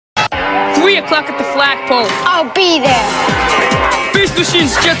3 o'clock at the flagpole. I'll be there. Beast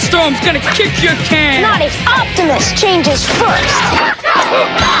Machine's Jetstorm's gonna kick your can. Not if Optimus changes first.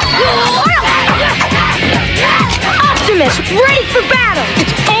 Optimus, ready for battle.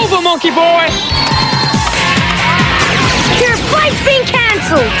 It's over, monkey boy. Your flight's being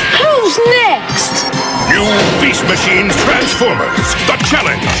canceled. Who's next? New Beast Machines Transformers. The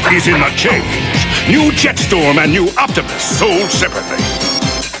challenge is in the change. New Jetstorm and new Optimus sold separately.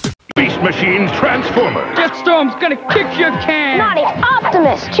 Beast Machines Transformers. Jetstorm's gonna kick your can. Not if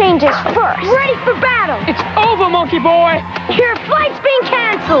Optimus changes first. Ready for battle. It's over, monkey boy. Your flight's being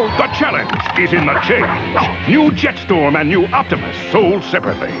canceled. The challenge is in the change. New Jetstorm and new Optimus sold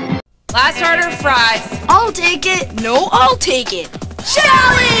separately. Last order of fries. I'll take it. No, I'll take it.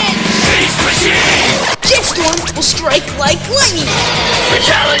 Challenge! Beast Machine! Jetstorm will strike like lightning. The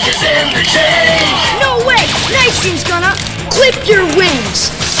challenge is in the change. No way! Nightstream's gonna clip your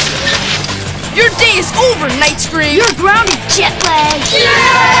wings. Your day is over, Nightstream. You're grounded, Jetlag.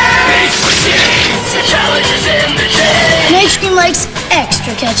 Beast Machine! The challenge is in the change. Nightstream likes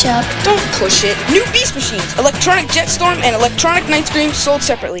extra ketchup. Don't push it. New Beast Machines, Electronic Jetstorm and Electronic Nightstream sold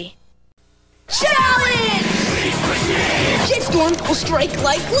separately. Challenge! Jetstorm will strike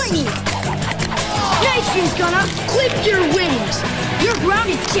like lightning. Nightstream's gonna clip your wings. You're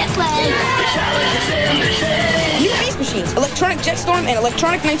grounded, Jetlag. The challenge is in the change. New Beast Machines, Electronic Jetstorm and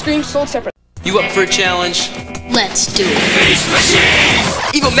Electronic Nightstream sold separately. You up for a challenge? Let's do it. Beast Machine!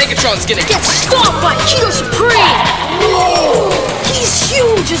 Evil Megatron's gonna Get stomped by Cheeto Supreme. Whoa! He's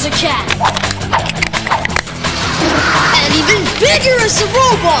huge as a cat. And even bigger as a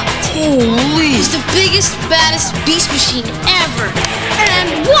robot. Holy! He's the biggest, baddest Beast Machine ever.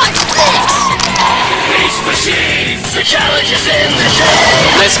 And watch this! Beast Machine! The challenge is in the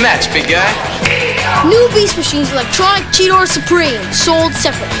change. Nice match, big guy. New Beast Machine's Electronic Cheetor Supreme, sold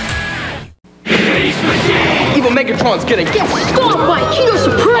separately. Beast Machine! Evil Megatron's gonna Get stomped by Cheetor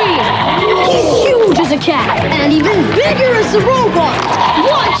Supreme. He's huge as a cat. And even bigger as a robot.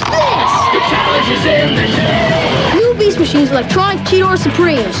 Watch this! The challenge is in the change. New Beast Machine's Electronic Cheetor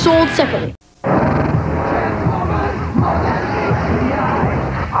Supreme, sold separately.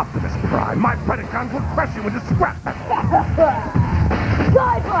 Optimus Prime, my Predacons will crush you with a scrap metal.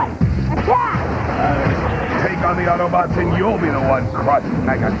 Side buddy, attack! Take on the Autobots and you'll be the one crushed,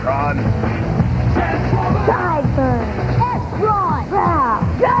 Megatron. Side burn, S-Ron,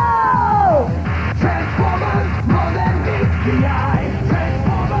 go! Transformers, more than meets the eye.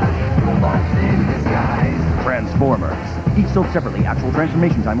 Transformers, robots in disguise. Transformers. Each sold separately. Actual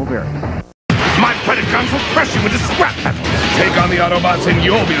transformation time will vary. My Predacons will crush you with a scrap metal. Take on the Autobots and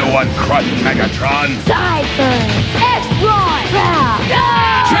you'll be the one crushed, Megatron. Side burn, S-Ron, go!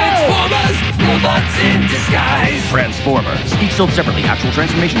 Transformers, robots in disguise. Transformers. Each sold separately. Actual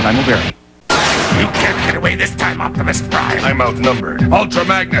transformation time will vary. You can't get away this time, Optimus Prime. I'm outnumbered. Ultra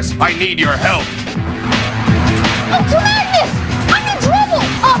Magnus, I need your help. Ultra Magnus! I'm in trouble!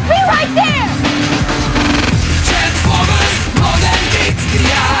 I'll be right there! Transformers, more than meets the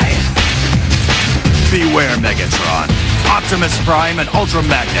eye. Beware, Megatron. Optimus Prime and Ultra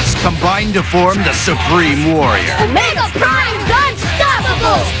Magnus combine to form the Supreme Warrior. Omega Prime's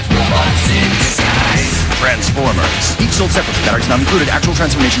unstoppable! Robots in disguise. Transformers. Each sold separately. Batteries not included. Actual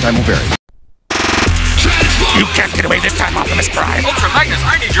transformation time will vary. You can't get away this time, Optimus Prime. Ultra Magnus,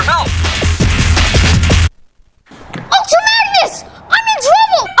 I need your help. Ultra Magnus! I'm in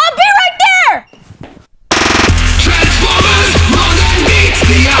trouble! I'll be right there! Transformers, more than meets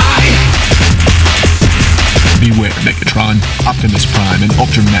the eye. Beware, Megatron. Optimus Prime and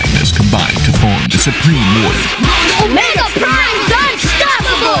Ultra Magnus combine to form the Supreme Warrior. Omega Prime's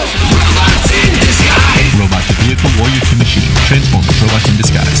unstoppable! Robots in disguise. Robot to vehicle, warrior to machine. Transformers, robots in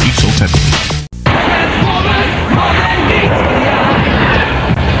disguise. Each sold separately.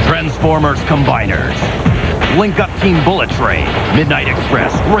 Transformers Combiners. Link up Team Bullet Train, Midnight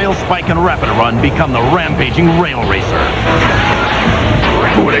Express, Rail Spike, and Rapid Run become the rampaging Rail Racer.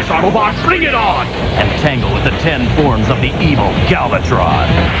 Foolish Autobots, bring it on! And tangle with the 10 forms of the evil Galvatron.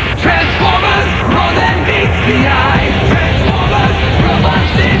 Transformers, more than meets the eye. Transformers,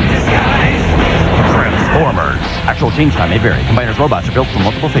 robots in disguise. Transformers. Actual change time may vary. Combiners robots are built from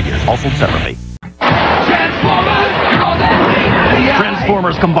multiple figures, all sold separately. Transformers, more than meets the eye.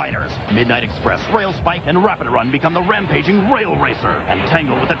 Transformers Combiners, Midnight Express, Rail Spike, and Rapid Run become the rampaging Rail Racer and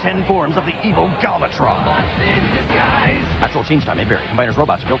tangle with the 10 forms of the evil Galvatron. Robots in disguise. Actual change time may vary. Combiners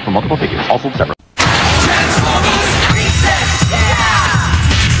robots are built from multiple figures, all sold separately. Transformers, reset.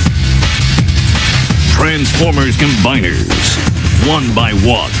 Transformers Combiners. One by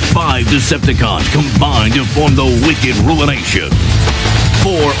one, 5 Decepticons combine to form the Wicked Ruination.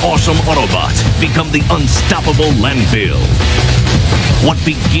 4 awesome Autobots become the unstoppable landfill. What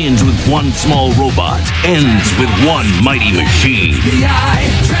begins with one small robot ends with one mighty machine.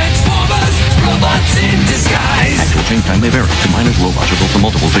 Transformers, robots in disguise. Actual change time may vary. Combiners robots are built for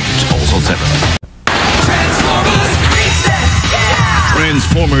multiple figures, all sold separately. Transformers, reset! Yeah!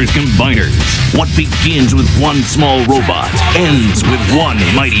 Transformers Combiners. What begins with one small robot ends with one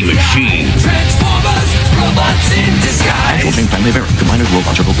mighty machine. Transformers, robots in disguise. Actual change time may vary. Combiners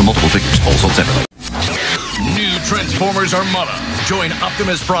robots are built for multiple figures, all sold separately. New Transformers Armada. Join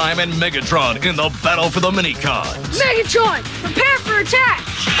Optimus Prime and Megatron in the battle for the Minicons. Megatron, prepare for attack!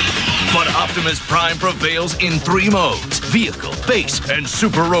 But Optimus Prime prevails in 3 modes: vehicle, base, and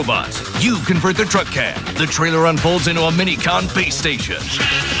super robots. You convert the truck cab. The trailer unfolds into a Minicon base station.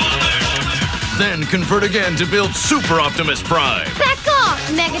 Then convert again to build Super Optimus Prime. Back off,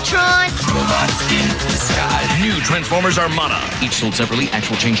 Megatron! Robots in disguise. New Transformers Armada. Each sold separately,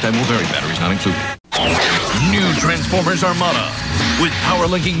 actual change time will vary, batteries not included. New Transformers Armada. With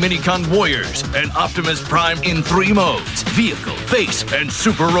power-linking Minicon Warriors and Optimus Prime in 3 modes: vehicle, base, and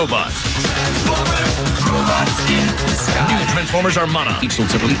super robots. Robots in disguise. New Transformers Armada. Each sold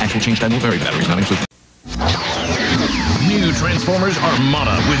separately, actual change time will vary, batteries not included. New Transformers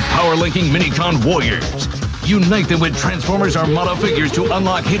Armada with power-linking Minicon Warriors. Unite them with Transformers Armada figures to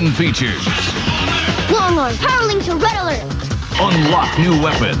unlock hidden features. Long Arm, Power Link to Red Alert! Unlock new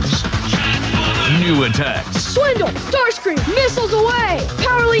weapons. New attacks. Swindle, Starscream, missiles away!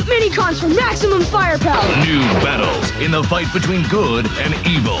 Power Link Minicons for maximum firepower! New battles in the fight between good and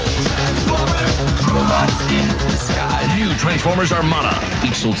evil. Robots in disguise. New Transformers Armada.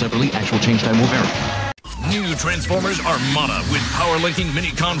 Each sold separately, actual change time will vary. New Transformers Armada with power-linking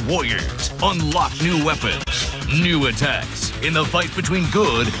Minicon Warriors. Unlock new weapons. New attacks in the fight between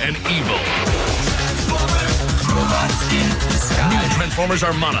good and evil. Robots in disguise. New Transformers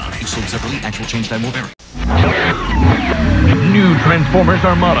Armada. Each sold separately, actual change time will vary. New Transformers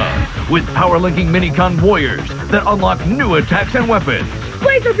Armada with power-linking Minicon Warriors that unlock new attacks and weapons.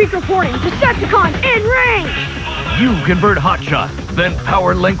 Laser beak reporting, Decepticons in range! You convert Hotshot, then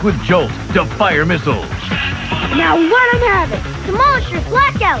power link with Jolt to fire missiles. Now let them have it! Demolishers,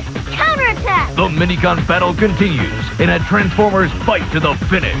 Blackouts, Counterattack! The Minicon battle continues in a Transformers fight to the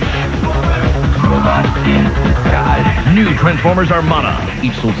finish. Robots in disguise. New Transformers Armada.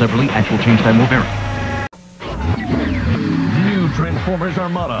 Each sold separately, actual change time will vary. New Transformers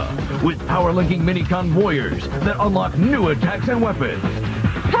Armada with power-linking Minicon Warriors that unlock new attacks and weapons.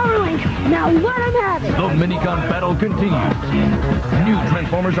 Power Link, now let them have it! The Minicon battle continues. New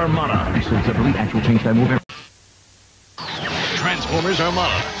Transformers Armada. Each sold separately, actual change time will vary. Transformers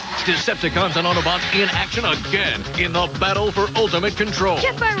Armada. Decepticons and Autobots in action again in the battle for ultimate control.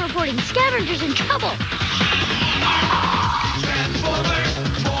 Jetfire reporting, Scavengers in trouble!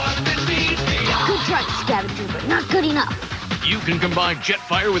 Good try, Scavenger, but not good enough. You can combine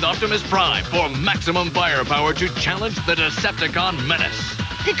Jetfire with Optimus Prime for maximum firepower to challenge the Decepticon menace.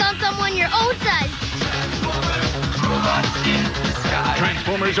 Pick on someone your own size. Robots in disguise.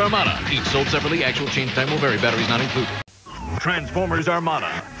 Transformers Armada. Each sold separately, actual change time will vary, batteries not included. Transformers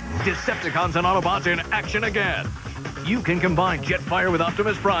Armada. Decepticons and Autobots in action again. You can combine Jetfire with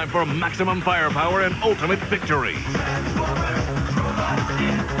Optimus Prime for maximum firepower and ultimate victory.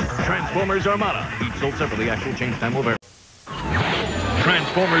 Transformers Armada. Each sold separately, actual change time will vary.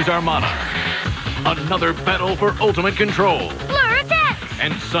 Transformers Armada. Another battle for ultimate control. Blur attacks!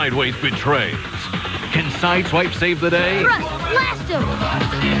 And Sideways betrays. Can Sideswipe save the day? Thrust, blast him!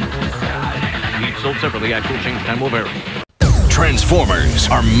 Each sold separately, actual change time will vary. Transformers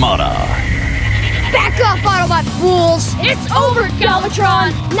Armada. Back off, Autobot fools! It's over,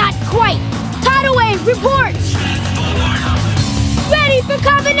 Galvatron! Not quite! Tidal Wave reports! Ready for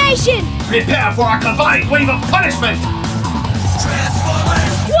combination! Prepare for a combined wave of punishment!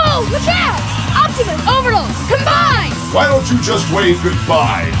 Whoa, look out! Optimus, Overload, combine! Why don't you just wave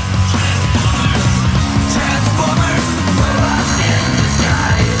goodbye?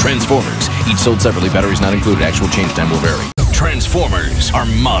 Transformers. Each sold separately, batteries not included, actual change time will vary. Transformers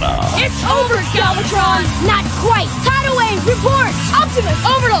Armada. It's over, Galvatron! Not quite! Tidal Wave reports! Optimus,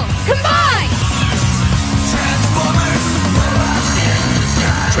 Overload, combine!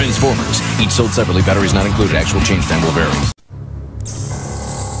 Transformers. Each sold separately, batteries not included, actual change time will vary.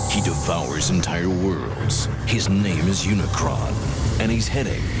 He devours entire worlds. His name is Unicron, and he's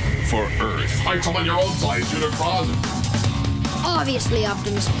heading for Earth. Fight someone your own size, Unicron. Obviously,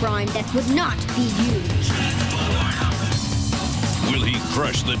 Optimus Prime, that would not be you. Will he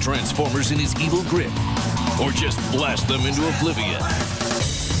crush the Transformers in his evil grip, or just blast them into oblivion?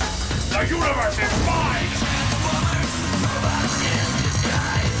 The universe is mine!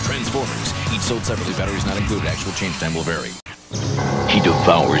 Transformers, each sold separately, batteries not included, actual change time will vary. He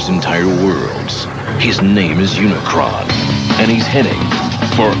devours entire worlds. His name is Unicron, and he's heading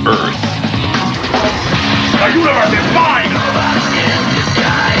for Earth. The universe is mine!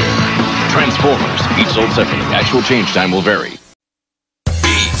 Transformers, each sold separately, actual change time will vary.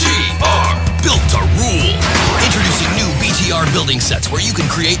 BTR, built to rule. Introducing new BTR building sets where you can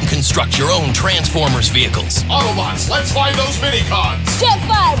create and construct your own Transformers vehicles. Autobots, let's find those mini-cons! Jet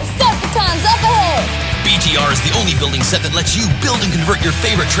 5, Decepticons up ahead! BTR is the only building set that lets you build and convert your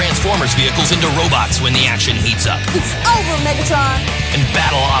favorite Transformers vehicles into robots when the action heats up. It's over, Megatron! And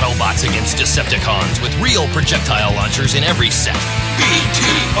battle Autobots against Decepticons with real projectile launchers in every set.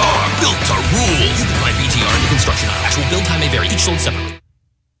 BTR, built to rule. You can find BTR in the construction aisle. Actual build time may vary, each sold separately.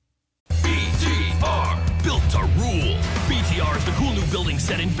 BTR, built to rule. BTR is the cool new building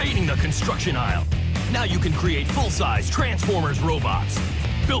set invading the construction aisle. Now you can create full-size Transformers robots.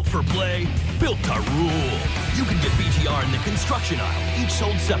 Built for play, built to rule. You can get BTR in the construction aisle, each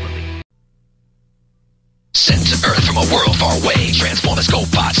sold separately. Sent to Earth from a world far away, Transformers go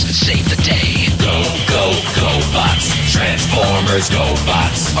bots, save the day. Go, go, go bots, Transformers go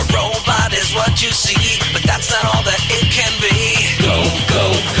bots. A robot is what you see, but that's not all that it can be. Go,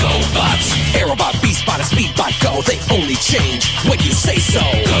 go, go bots. Aerobot, Beastbot, and Speedbot go, they only change when you say so.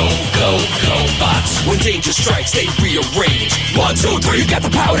 Go, go, go bots. When danger strikes, they rearrange. 1, 2, 3, you got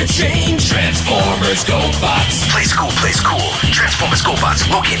the power to change. Transformers go bots. Play school, play school. Transformers go bots,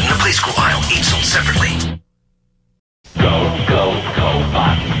 located in the play school aisle, each sold separately. Go, go, go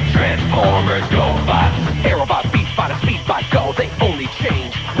bots, Transformers go bots. Aerobot, Beastbot, and Speedbot go, they only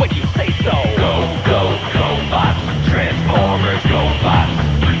change when you say so. Go, go, go bots, Transformers go bots.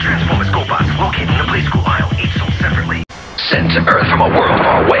 Transformers go bots, located in the play school aisle, each sold separately. Sent to Earth from a world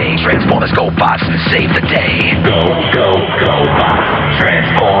far away, Transformers go bots, save the day. Go, go, go bots,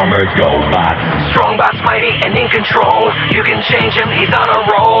 Transformers go bots. Strong bots, mighty and in control. You can change him, he's on a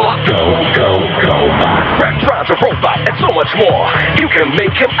roll. Go, go, go bots. Reptron's a robot and so much more. You can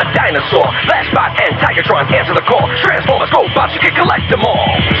make him a dinosaur. Flashbot and Tigertron answer the call. Transformers go bots, you can collect them all.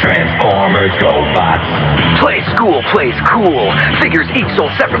 Transformers go bots. Play school plays cool. Figures each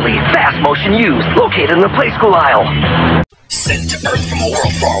sold separately. Fast motion used. Located in the play school aisle. Sent to Earth from a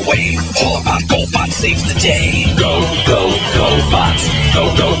world far away, all about GoBot saves the day. Go, go, go bots. Go,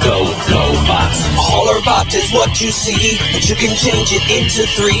 go, go, go bots. Hollarbot is what you see, but you can change it into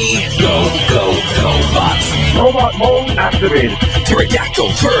 3. Go, go, go bots. Robot mode activated.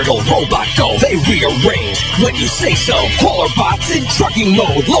 Pterodactyl, Turtle, Robot go, they rearrange when you say so. Hollarbot's in trucking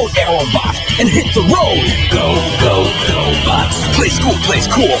mode, load Aerobot and hit the road. Go, go, go bots. Play school plays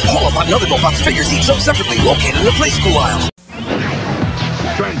cool. Hollarbot and other robots figures each sold separately, located in the play school aisle.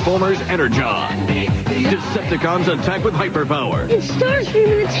 Transformers Energon. Decepticons attack with hyperpower. It's Starscream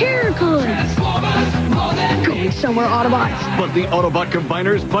and the Terrorcons! Going somewhere, Autobots! But the Autobot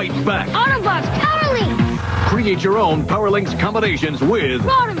combiners fight back. Autobots, Power Link! Create your own Power Links combinations with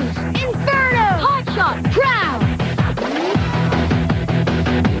Rodimus, Inferno, Hotshot, Proud!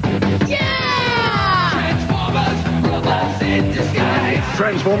 Yeah! Transformers, robots in disguise.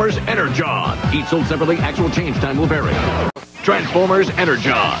 Transformers Energon. Each sold separately, actual change time will vary. Transformers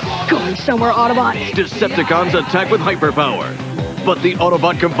Energon. Going somewhere, Autobots! Decepticons attack with hyperpower. But the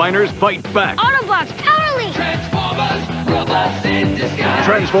Autobot combiners fight back. Autobots, Power Link! Transformers, robots in disguise.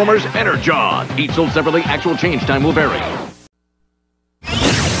 Transformers Energon. Each sold separately, actual change time will vary.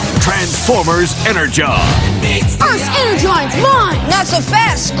 Transformers Energon. Earth's Energon's mine! Not so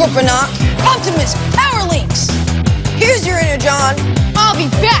fast, Scorponok. Optimus, Power Links! Here's your Energon. I'll be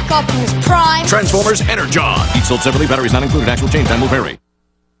back, Optimus Prime. Transformers Energon. Each sold separately, batteries not included, actual change time will vary.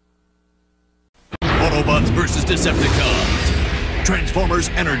 Autobots versus Decepticons. Transformers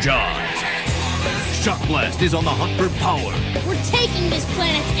Energon. Shock Blast is on the hunt for power. We're taking this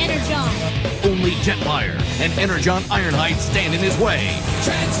planet's Energon. Only Jetfire and Energon Ironhide stand in his way.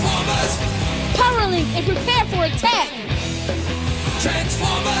 Transformers, Power Link and prepare for attack.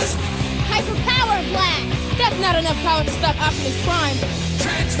 Transformers, Hyperpower Blast. That's not enough power to stop Optimus Prime.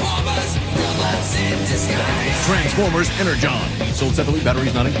 Transformers, robots in disguise. Transformers Energon. Each sold separately,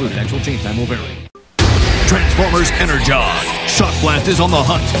 batteries not included, actual change time will vary. Transformers Energon. Shock Blast is on the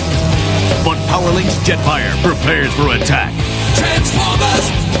hunt. But Power Link's Jetfire prepares for attack.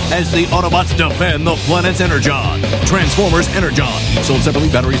 Transformers! As the Autobots defend the planet's Energon. Transformers Energon. Each sold separately,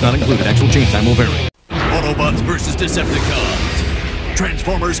 batteries not included, actual change time will vary. Autobots versus Decepticons.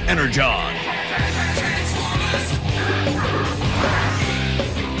 Transformers Energon.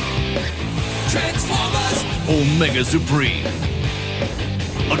 Transformers! Omega Supreme.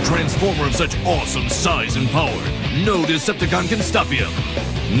 A Transformer of such awesome size and power, no Decepticon can stop him.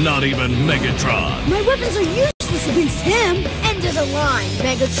 Not even Megatron. My weapons are useless against him. End of the line,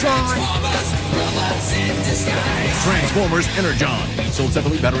 Megatron. Transformers Energon. Sold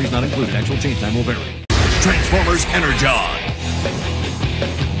separately, batteries not included. Actual change time will vary. Transformers Energon.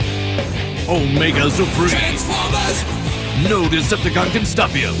 Omega Supreme. Transformers. No Decepticon can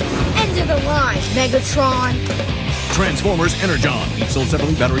stop you. End of the line, Megatron. Transformers Energon. Each sold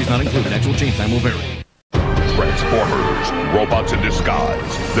separately, batteries not included. Actual change time will vary. Transformers, robots in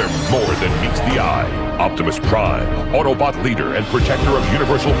disguise. They're more than meets the eye. Optimus Prime, Autobot leader and protector of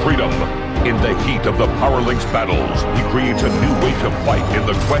universal freedom. In the heat of the Power Links battles, he creates a new way to fight in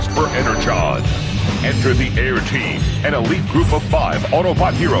the quest for Energon. Enter the Air Team, an elite group of 5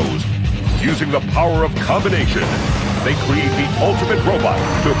 Autobot heroes. Using the power of combination, they create the ultimate robot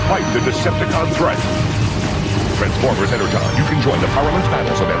to fight the Decepticon threat. Transformers Energon. You can join the Power Links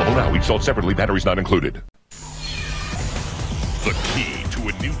battles, available now. Each sold separately, batteries not included. The key to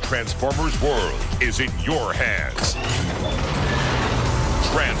a new Transformers world is in your hands.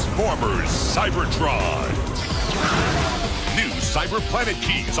 Transformers Cybertron. New Cyber Planet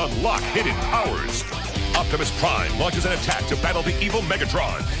keys unlock hidden powers. Optimus Prime launches an attack to battle the evil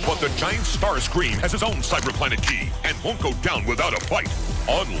Megatron, but the giant Starscream has his own Cyber Planet key and won't go down without a fight.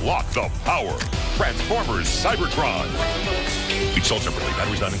 Unlock the power. Transformers Cybertron. Each sold separately,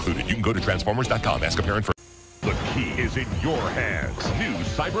 batteries not included. You can go to Transformers.com, ask a parent for... The key is in your hands. New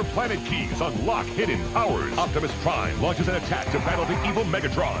Cyber Planet keys unlock hidden powers. Optimus Prime launches an attack to battle the evil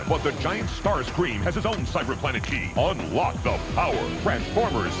Megatron, but the giant Starscream has his own Cyber Planet key. Unlock the power.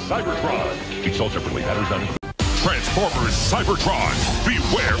 Transformers Cybertron. Each sold separately, batteries not included. Transformers Cybertron.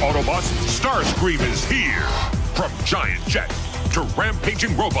 Beware, Autobots. Starscream is here. From Giant Jet to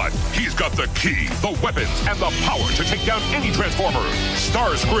rampaging robot, he's got the key, the weapons, and the power to take down any Transformer.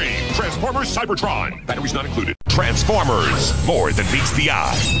 Starscream, Transformers Cybertron. Batteries not included. Transformers, more than meets the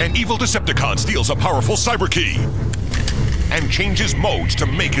eye. An evil Decepticon steals a powerful cyber key and changes modes to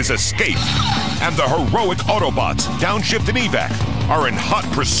make his escape. And the heroic Autobots, Downshift and Evac, are in hot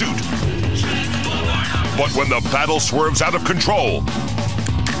pursuit. But when the battle swerves out of control,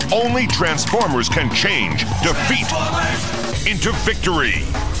 only Transformers can change defeat into victory.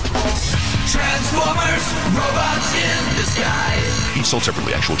 Transformers, robots in disguise. Each sold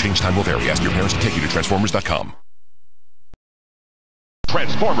separately. Actual change time will vary. Ask your parents to take you to Transformers.com.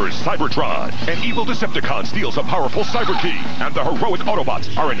 Transformers Cybertron. An evil Decepticon steals a powerful cyber key, and the heroic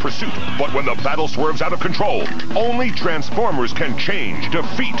Autobots are in pursuit. But when the battle swerves out of control, only Transformers can change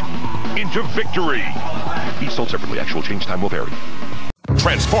defeat into victory. Each sold separately. Actual change time will vary.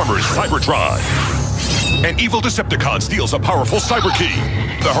 Transformers Cybertron. An evil Decepticon steals a powerful cyber key.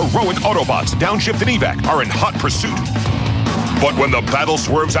 The heroic Autobots, Downshift and Evac, are in hot pursuit. But when the battle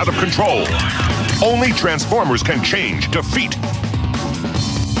swerves out of control, only Transformers can change defeat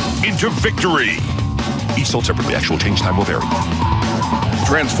into victory. Each sold separately. Actual change time will vary.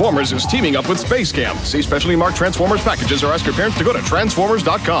 Transformers is teaming up with Space Camp. See specially marked Transformers packages or ask your parents to go to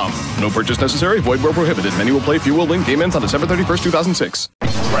Transformers.com. No purchase necessary. Void where prohibited. Many will play. Few will link. Game ends on December 31st, 2006.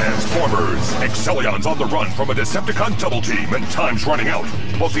 Transformers. Excelion's on the run from a Decepticon double team and time's running out.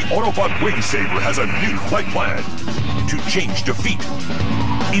 But the Autobot Wing Saber has a new flight plan to change defeat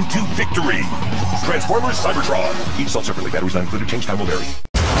into victory. Transformers Cybertron. Each sold separately. Batteries not included. Change time will vary.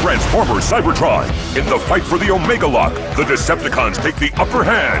 Transformers Cybertron. In the fight for the Omega Lock, the Decepticons take the upper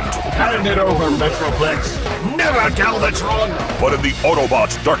hand. Hand it over, Metroplex. Never, Galvatron! But in the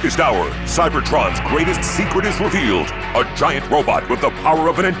Autobots' darkest hour, Cybertron's greatest secret is revealed. A giant robot with the power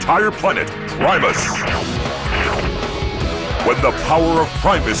of an entire planet, Primus. When the power of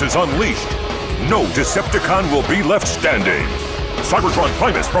Primus is unleashed, no Decepticon will be left standing. Cybertron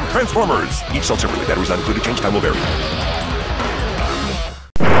Primus from Transformers. Each sold separately. Batteries not included. Change time will vary.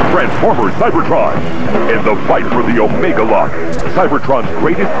 Transformers Cybertron. In the fight for the Omega Lock, Cybertron's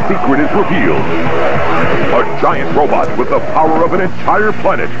greatest secret is revealed. A giant robot with the power of an entire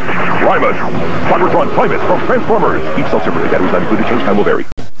planet, Primus. Cybertron Primus from Transformers. Each sold separately. Batteries not included. Change time will vary.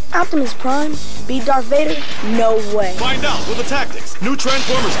 Optimus Prime? Beat Darth Vader? No way. Find out with Attactix. New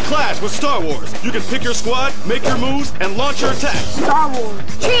Transformers clash with Star Wars. You can pick your squad, make your moves, and launch your attacks. Star Wars.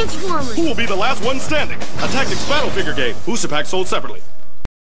 Transformers. Who will be the last one standing? Attactix Battle Figure game. Booster packs sold separately.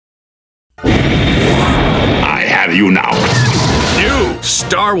 I have you now. New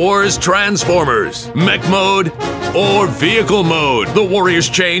Star Wars Transformers. Mech mode or vehicle mode. The warriors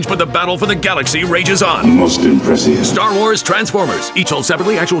change, but the battle for the galaxy rages on. Most impressive. Star Wars Transformers. Each sold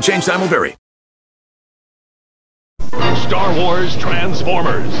separately. Actual change time will vary. Star Wars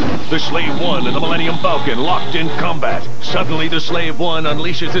Transformers. The Slave One and the Millennium Falcon locked in combat. Suddenly the Slave One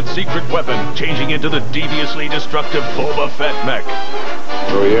unleashes its secret weapon, changing into the deviously destructive Boba Fett mech.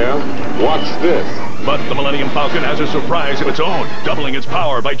 Oh yeah? Watch this. But the Millennium Falcon has a surprise of its own, doubling its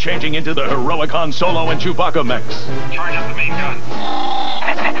power by changing into the heroic Han Solo and Chewbacca mechs. Charge up the main gun.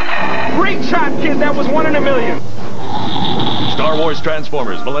 Great shot, kid! That was 1 in a million! Star Wars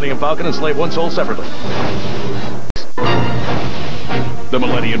Transformers, Millennium Falcon and Slave One sold separately. The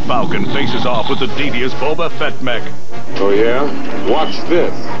Millennium Falcon faces off with the devious Boba Fett mech. Oh yeah? Watch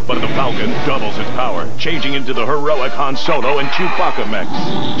this. But the Falcon doubles its power, changing into the heroic Han Solo and Chewbacca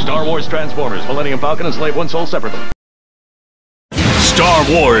mechs. Star Wars Transformers, Millennium Falcon and Slave One sold separately. Star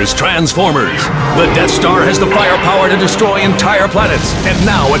Wars Transformers. The Death Star has the firepower to destroy entire planets. And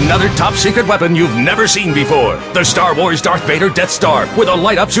now another top secret weapon you've never seen before. The Star Wars Darth Vader Death Star with a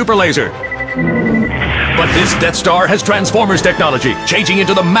light-up super laser. But this Death Star has Transformers technology, changing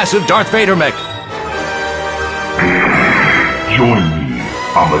into the massive Darth Vader mech. Join me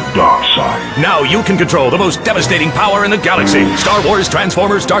on the dark side. Now you can control the most devastating power in the galaxy. Star Wars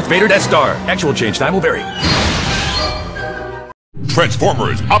Transformers Darth Vader Death Star. Actual change time will vary.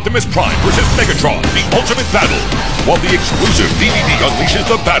 Transformers Optimus Prime vs. Megatron, the ultimate battle. While the exclusive DVD unleashes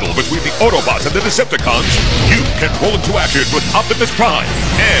the battle between the Autobots and the Decepticons, you can roll into action with Optimus Prime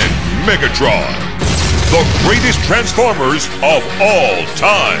and Megatron, the greatest Transformers of all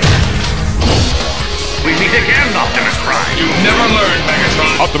time. We meet again, Optimus Prime. You never learn,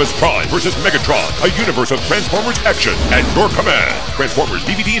 Megatron. Optimus Prime vs. Megatron, a universe of Transformers action at your command. Transformers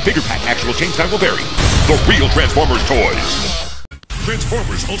DVD and figure pack. Actual change time will vary. The real Transformers toys.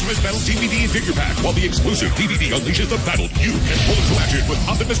 Transformers Ultimate Battle DVD and figure pack. While the exclusive DVD unleashes the battle, you can roll into action with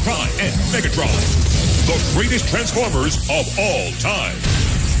Optimus Prime and Megatron, the greatest Transformers of all time.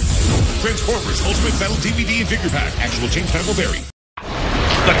 Transformers Ultimate Battle DVD and figure pack. Actual change time will vary.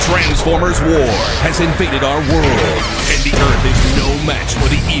 The Transformers War has invaded our world, and the Earth is no match for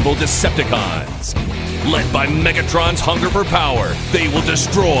the evil Decepticons. Led by Megatron's hunger for power, they will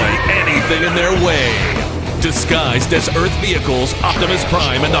destroy anything in their way. Disguised as Earth vehicles, Optimus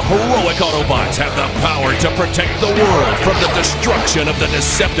Prime and the heroic Autobots have the power to protect the world from the destruction of the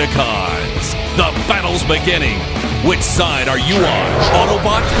Decepticons. The battle's beginning. Which side are you on?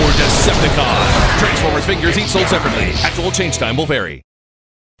 Autobot or Decepticon? Transformers figures each sold separately. Actual change time will vary.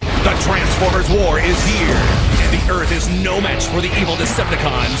 The Transformers War is here, and the Earth is no match for the evil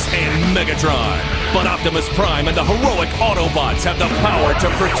Decepticons and Megatron. But Optimus Prime and the heroic Autobots have the power to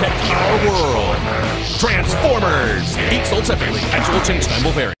protect our world. Transformers! Each sold separately. Actual change time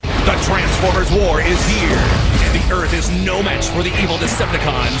will vary. The Transformers War is here, and the Earth is no match for the evil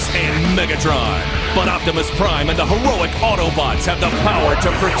Decepticons and Megatron. But Optimus Prime and the heroic Autobots have the power to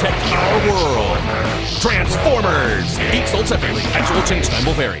protect our world. Transformers! Each sold separately. Actual change time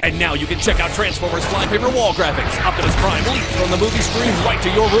will vary. And now you can check out Transformers flypaper wall graphics. Optimus Prime leaps from the movie screen right to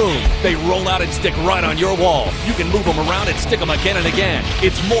your room. They roll out and stick right on your wall. You can move them around and stick them again and again.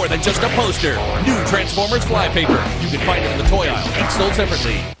 It's more than just a poster. New Transformers flypaper. You can find it in the toy aisle. Each sold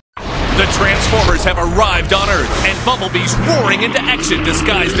separately. The Transformers have arrived on Earth, and Bumblebee's roaring into action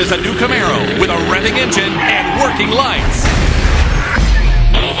disguised as a new Camaro with a revving engine and working lights.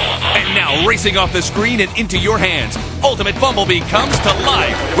 And now, racing off the screen and into your hands, Ultimate Bumblebee comes to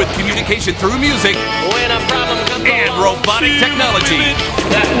life with communication through music and robotic technology.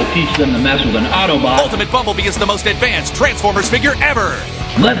 That will teach them to mess with an Autobot. Ultimate Bumblebee is the most advanced Transformers figure ever.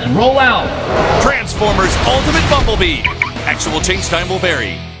 Let's roll out. Transformers Ultimate Bumblebee. Actual change time will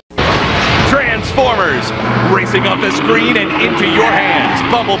vary. Transformers! Racing off the screen and into your hands,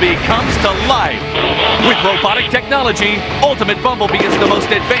 Bumblebee comes to life. With robotic technology, Ultimate Bumblebee is the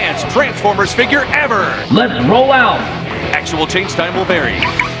most advanced Transformers figure ever. Let's roll out. Actual change time will vary.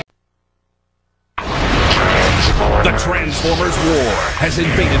 The Transformers War has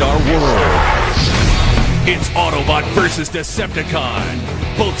invaded our world. It's Autobot versus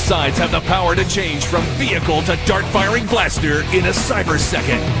Decepticon. Both sides have the power to change from vehicle to dart-firing blaster in a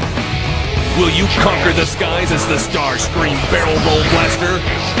cybersecond. Will you conquer the skies as the Starscream Barrel Roll Blaster?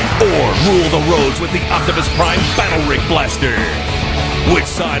 Or rule the roads with the Optimus Prime Battle Rig Blaster? Which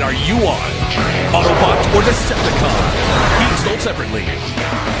side are you on? Autobot or Decepticon? Each sold separately.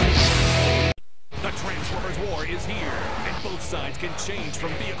 The Transformers War is here, and both sides can change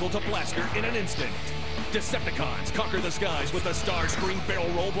from vehicle to blaster in an instant. Decepticons conquer the skies with the Starscream Barrel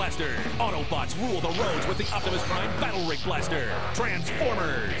Roll Blaster. Autobots rule the roads with the Optimus Prime Battle Rig Blaster.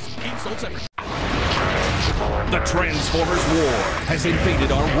 Transformers! Each sold separately. The Transformers War has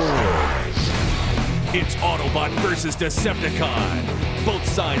invaded our world. It's Autobot versus Decepticon. Both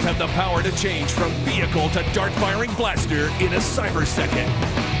sides have the power to change from vehicle to dart-firing blaster in a cybersecond.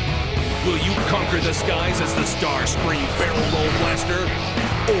 Will you conquer the skies as the Starscream Barrel Roll Blaster?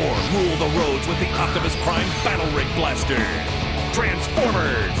 Or rule the roads with the Optimus Prime Battle Rig Blaster?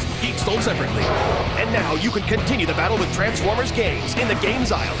 Transformers, each sold separately. And now you can continue the battle with Transformers games in the games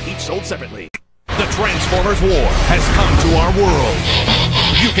aisle, each sold separately. The Transformers War has come to our world.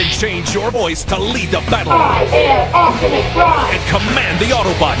 You can change your voice to lead the battle. I am Optimus Prime. And command the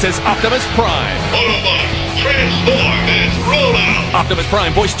Autobots as Optimus Prime. Autobots, transform and roll out. Optimus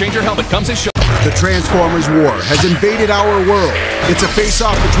Prime voice changer helmet comes as shown. The Transformers War has invaded our world. It's a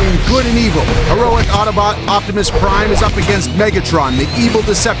face-off between good and evil. Heroic Autobot Optimus Prime is up against Megatron, the evil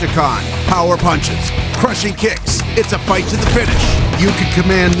Decepticon. Power punches, crushing kicks. It's a fight to the finish. You can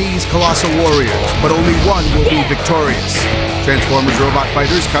command these colossal warriors, but only one will be victorious. Transformers Robot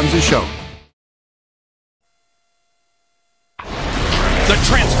Fighters comes as shown. The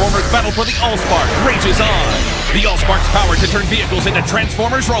Transformers battle for the Allspark rages on. The Allspark's power to turn vehicles into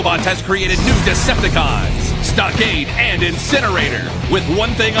Transformers robots has created new Decepticons, Stockade, and Incinerator, with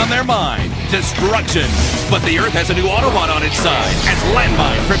one thing on their mind: destruction. But the Earth has a new Autobot on its side as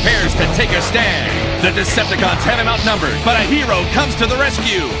Landmine prepares to take a stand. The Decepticons have him outnumbered, but a hero comes to the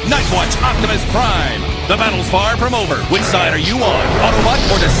rescue: Nightwatch Optimus Prime. The battle's far from over. Which side are you on, Autobot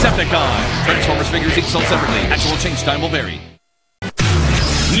or Decepticon? Transformers figures each sold separately. Actual change time will vary.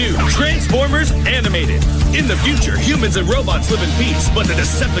 New Transformers Animated. In the future, humans and robots live in peace, but the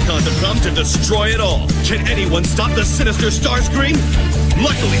Decepticons have come to destroy it all. Can anyone stop the sinister Starscream?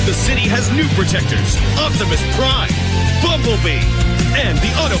 Luckily, the city has new protectors: Optimus Prime, Bumblebee, and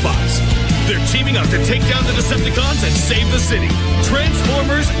the Autobots. They're teaming up to take down the Decepticons and save the city.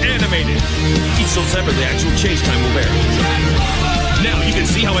 Transformers Animated. Each sold separately. Actual change time will vary. Now you can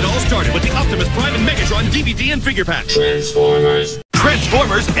see how it all started with the Optimus Prime and Megatron DVD and figure pack. Transformers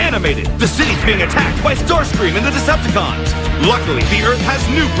Animated. The city's being attacked by Starscream and the Decepticons. Luckily, the Earth has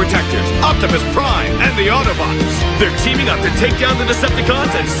new protectors: Optimus Prime and the Autobots. They're teaming up to take down the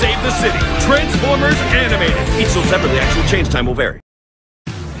Decepticons and save the city. Transformers Animated. Each sold separately. Actual change time will vary.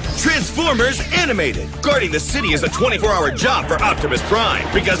 Transformers Animated. Guarding the city is a 24-hour job for Optimus Prime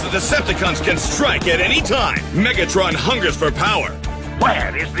because the Decepticons can strike at any time. Megatron hungers for power.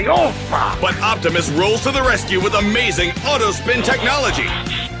 Where is the Allspark? But Optimus rolls to the rescue with amazing auto-spin technology.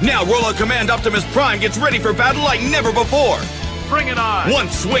 Now Rollout Command Optimus Prime gets ready for battle like never before. Bring it on! One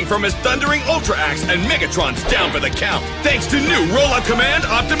swing from his thundering Ultra Axe and Megatron's down for the count. Thanks to new Rollout Command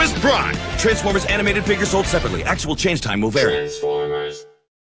Optimus Prime. Transformers Animated figures sold separately. Actual change time will vary.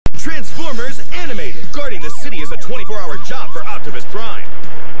 Transformers Animated. Guarding the city is a 24-hour job for Optimus Prime.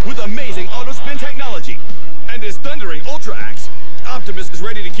 With amazing auto-spin technology and his thundering Ultra Axe, Optimus is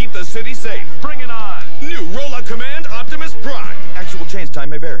ready to keep the city safe. Bring it on! New Rollout Command Optimus Prime. Actual change time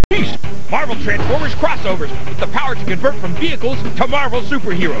may vary. Marvel Transformers crossovers with the power to convert from vehicles to Marvel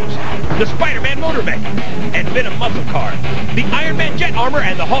superheroes. The Spider-Man Motor Mech and Venom Muscle Car. The Iron Man Jet Armor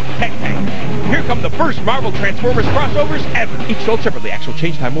and the Hulk Tech Tank. Here come the first Marvel Transformers crossovers ever. Each sold separately. Actual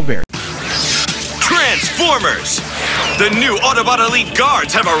change time will vary. Transformers! The new Autobot Elite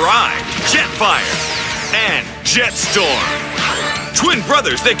Guards have arrived. Jetfire and Jetstorm. Twin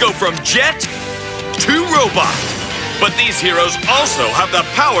brothers that go from jet to robot. But these heroes also have the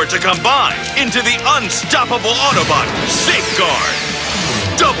power to combine into the unstoppable Autobot Safeguard.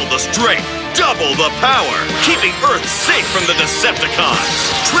 Double the strength, double the power, keeping Earth safe from the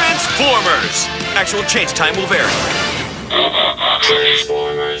Decepticons. Transformers! Actual change time will vary.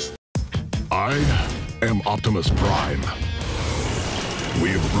 Transformers. I am Optimus Prime. We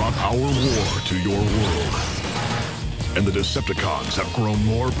have brought our war to your world. And the Decepticons have grown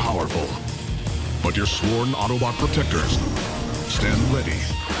more powerful. But your sworn Autobot protectors stand ready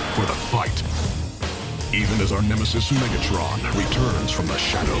for the fight. Even as our nemesis Megatron returns from the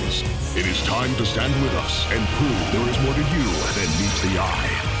shadows, it is time to stand with us and prove there is more to you than meets the eye.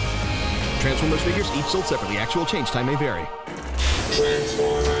 Transformers figures each sold separately. Actual change time may vary.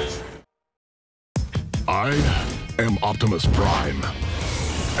 Transformers. I am Optimus Prime.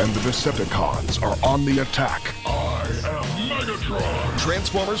 And the Decepticons are on the attack. I am Megatron.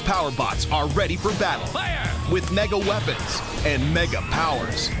 Transformers Power Bots are ready for battle. Fire! With mega weapons and mega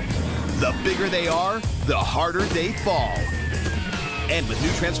powers. The bigger they are, the harder they fall. And with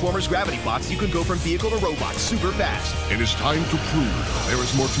new Transformers Gravity Bots, you can go from vehicle to robot super fast. It is time to prove there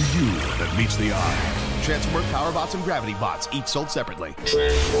is more to you that meets the eye. Transformers Power Bots and Gravity Bots, each sold separately.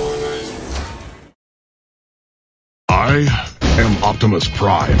 Transformers. I am Optimus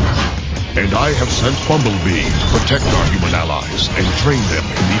Prime, and I have sent Bumblebee to protect our human allies and train them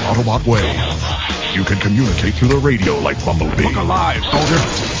in the Autobot way. You can communicate through the radio like Bumblebee. Look alive, soldier!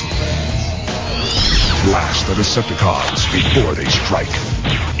 Blast the Decepticons before they strike.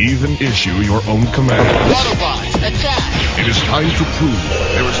 Even issue your own commands. Autobots, attack! It is time to prove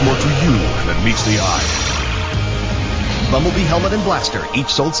there is more to you than meets the eye. Bumblebee helmet and blaster, each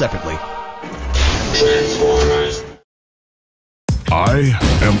sold separately. Transformers. I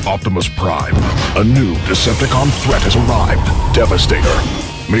am Optimus Prime. A new Decepticon threat has arrived. Devastator.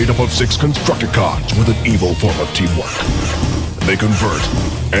 Made up of 6 Constructicons with an evil form of teamwork. They convert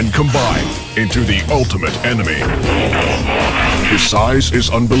and combine into the ultimate enemy. His size is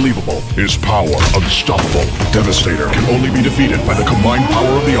unbelievable. His power unstoppable. Devastator can only be defeated by the combined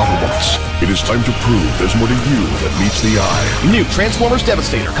power of the Autobots. It is time to prove there's more to you that meets the eye. New Transformers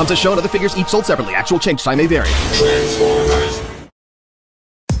Devastator comes as shown. Other figures each sold separately. Actual change time may vary. Transformers.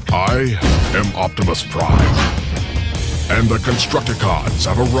 I am Optimus Prime. And the Constructicons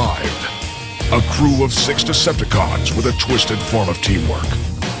have arrived. A crew of 6 Decepticons with a twisted form of teamwork.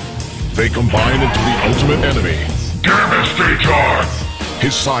 They combine into the ultimate enemy. Devastator!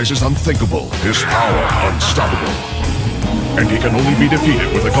 His size is unthinkable, his power unstoppable. And he can only be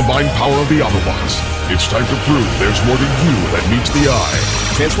defeated with the combined power of the Autobots. It's time to prove there's more to you that meets the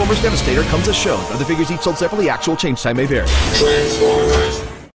eye. Transformers Devastator comes as shown. Other figures each sold separately. Actual change time may vary. Transformers.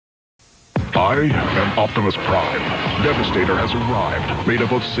 I am Optimus Prime. Devastator has arrived, made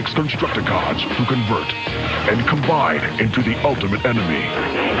up of 6 Constructicons who convert and combine into the ultimate enemy.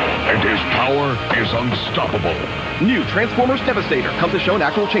 And his power is unstoppable. New Transformers Devastator comes as shown.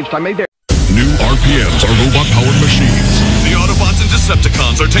 Actual change time may vary. New RPMs are robot-powered machines. The Autobots and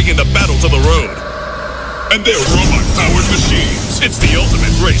Decepticons are taking the battle to the road. And they're robot-powered machines. It's the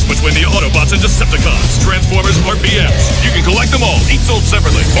ultimate race between the Autobots and Decepticons. Transformers RPMs. You can collect them all, each sold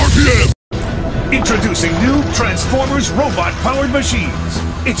separately. RPM! Introducing new Transformers robot-powered machines.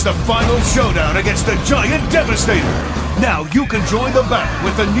 It's the final showdown against the giant Devastator. Now you can join the battle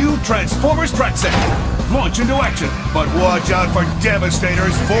with the new Transformers track set. Launch into action, but watch out for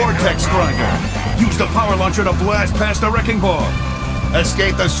Devastator's Vortex Grinder. Use the power launcher to blast past the wrecking ball.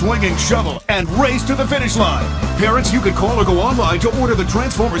 Escape the swinging shovel and race to the finish line. Parents, you can call or go online to order the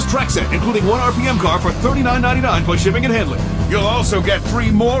Transformers track set, including 1 RPM car for $39.99 plus shipping and handling. You'll also get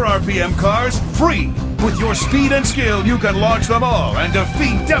 3 more RPM cars free. With your speed and skill, you can launch them all and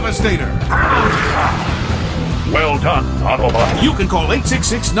defeat Devastator. Well done, Autobot. You can call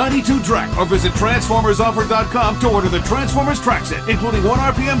 866-92-DRAC or visit TransformersOffer.com to order the Transformers track set, including 1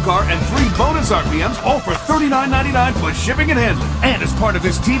 RPM car and 3 bonus RPMs, all for $39.99 plus shipping and handling. And as part of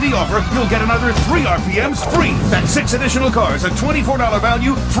this TV offer, you'll get another 3 RPMs free. That's 6 additional cars at $24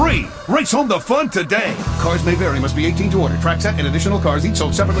 value free. Race home the fun today. Cars may vary, must be 18 to order. Track set and additional cars each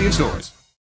sold separately in stores.